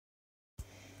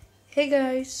Hey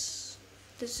guys,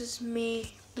 this is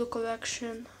me, Blue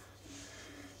Collection,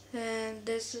 and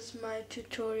this is my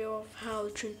tutorial of how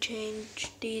to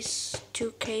change these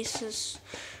two cases.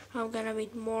 I'm gonna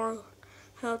read more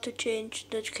how to change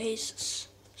the cases,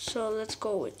 so let's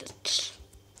go with it.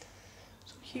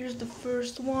 So here's the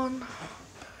first one,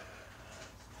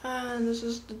 and this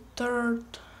is the third,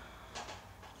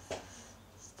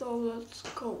 so let's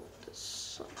go with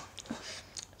this.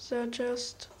 So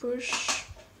just push.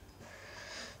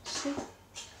 See?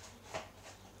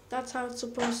 That's how it's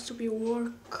supposed to be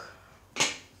work.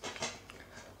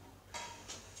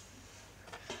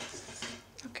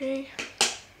 Okay.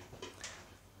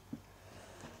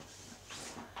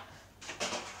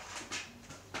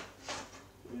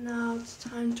 Now it's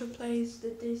time to place the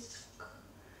disc.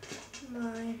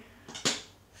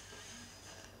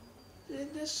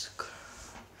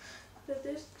 The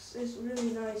disc is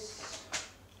really nice.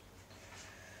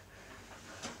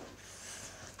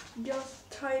 Just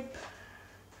type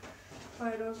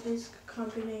by those disc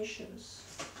combinations.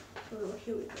 So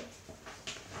here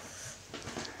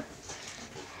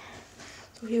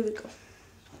we go.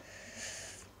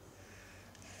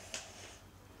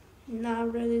 Now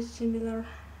really similar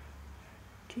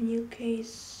to new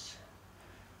case.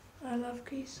 I love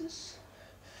cases.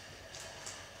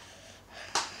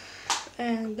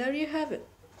 And there you have it.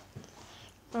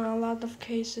 A lot of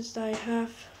cases that I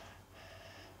have.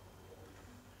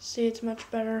 See, it's much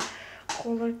better.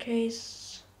 Color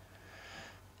case.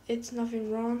 It's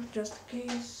nothing wrong, just a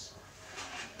case.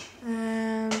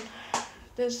 And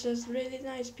this is really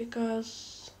nice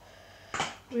because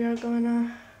we are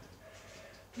gonna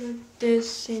put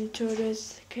this into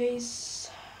this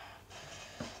case.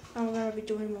 I'm gonna be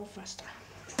doing more faster.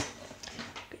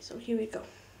 Okay, so here we go.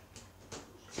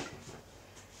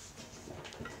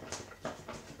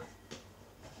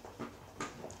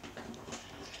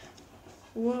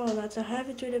 Whoa, that's a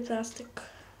heavy duty plastic.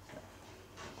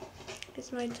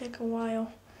 This might take a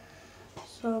while,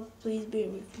 so please bear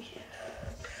with me.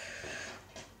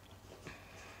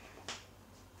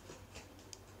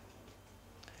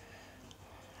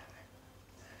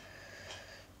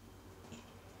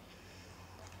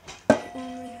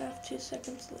 Only have 2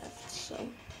 seconds left, so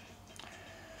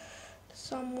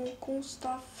some more cool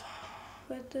stuff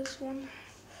with this one.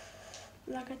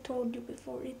 Like I told you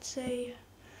before, it's a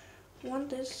 1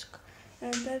 disc,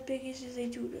 and that Biggies is a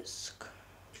 2 disc.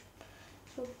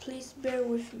 So please bear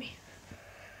with me.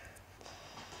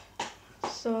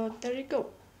 So there you go.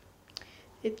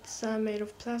 It's made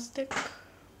of plastic.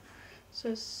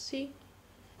 So see.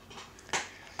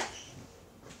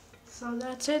 So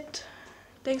that's it.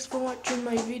 Thanks for watching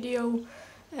my video,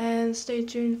 and stay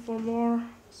tuned for more,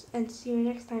 and see you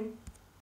next time.